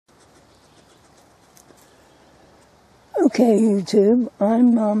Okay, YouTube,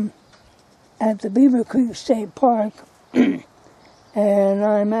 I'm at the Beaver Creek State Park, and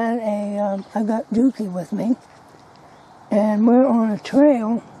I'm at I got Dukey with me, and we're on a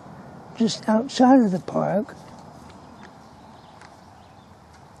trail just outside of the park,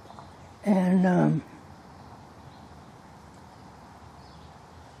 and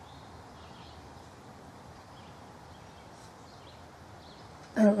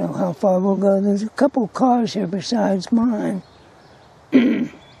I don't know how far we'll go. There's a couple cars here besides mine.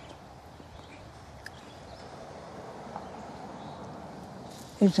 It's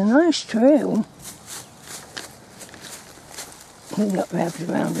a nice trail. He got wrapped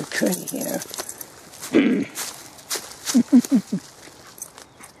around a tree here.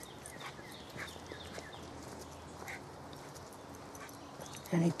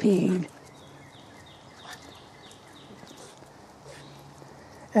 And he peed.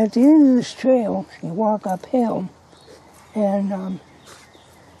 At the end of this trail, you walk uphill, and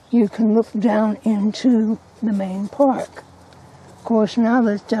you can look down into the main park. Of course, now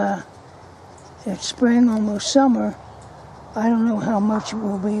that it's spring, almost summer, I don't know how much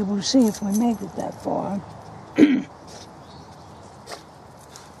we'll be able to see if we make it that far.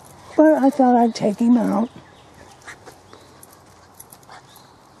 But I thought I'd take him out.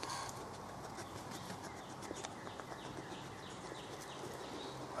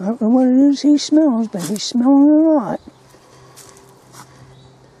 I don't know what it is he smells, but he's smelling a lot.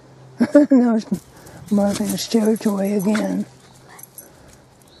 Now he's marking his territory again.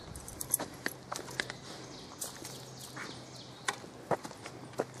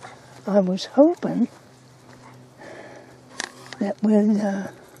 I was hoping that we'd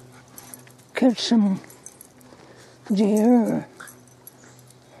catch some deer or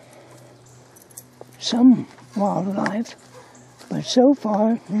some wildlife, but so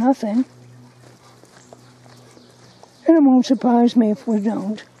far, nothing. And it won't surprise me if we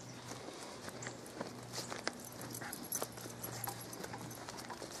don't.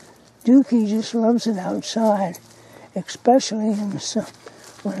 Dukey just loves it outside, especially in the sun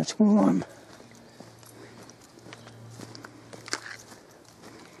when it's warm.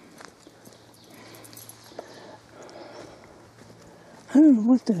 I don't know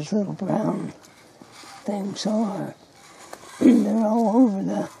what those little brown things are. They're all over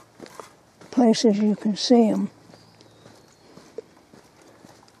the places you can see them.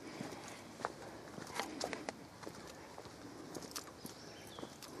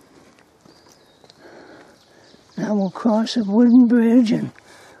 Now we'll cross a wooden bridge and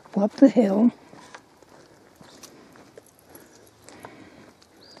go up the hill.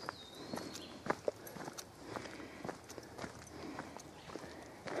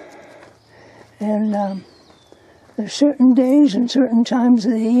 And there's certain days and certain times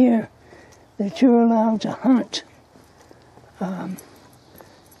of the year that you're allowed to hunt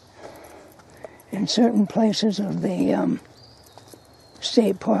in certain places of the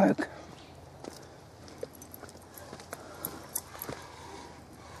state park.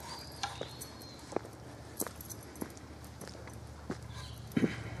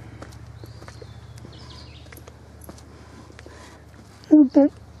 A little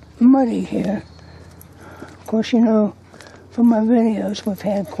bit muddy here. Of course, you know, from my videos, we've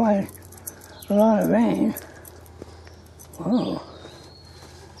had quite a lot of rain. Whoa.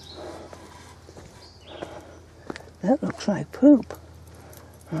 That looks like poop.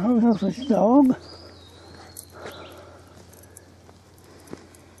 I don't know if it's dog.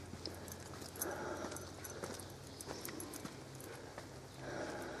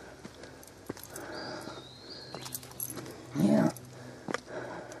 Yeah.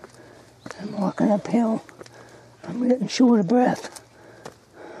 I'm walking uphill. I'm getting short of breath.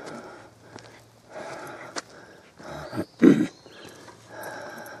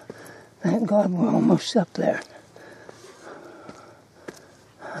 Thank God we're almost up there.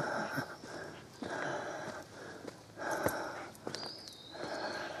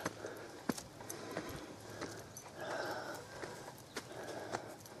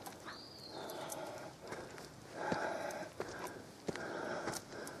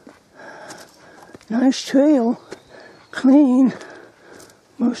 Nice trail, clean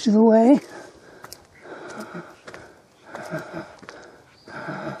most of the way.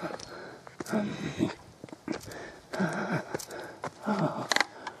 Oh,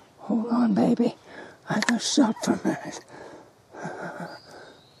 hold on, baby. I gotta stop for a minute.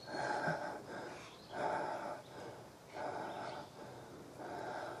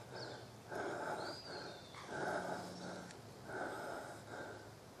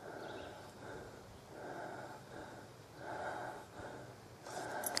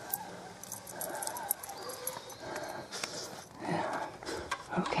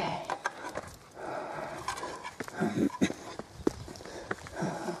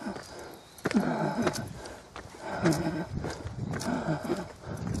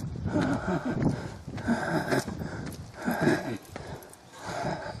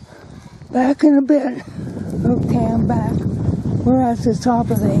 Back in a bit. Okay, I'm back. We're at the top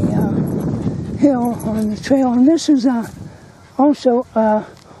of the hill on the trail, and this is also a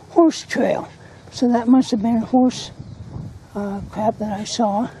horse trail. So that must have been horse crap that I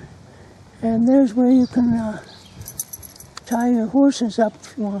saw. And there's where you can tie your horses up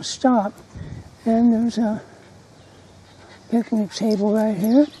if you want to stop. And there's a picnic table right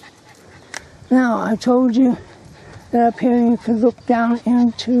here. Now, I told you that up here you could look down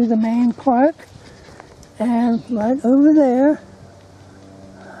into the main park. And right over there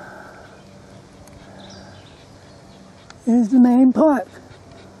is the main park.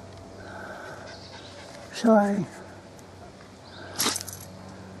 Sorry.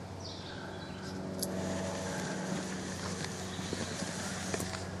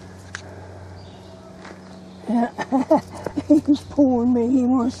 He's pulling me. He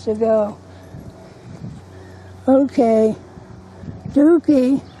wants to go. Okay,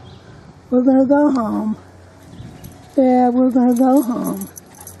 Dukey, we're going to go home. Yeah, we're going to go home.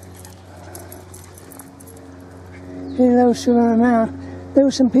 See those swimming around. There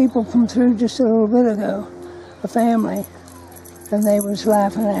were some people come through just a little bit ago, a family, and they was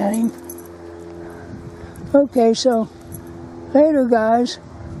laughing at him. Okay, so later, guys.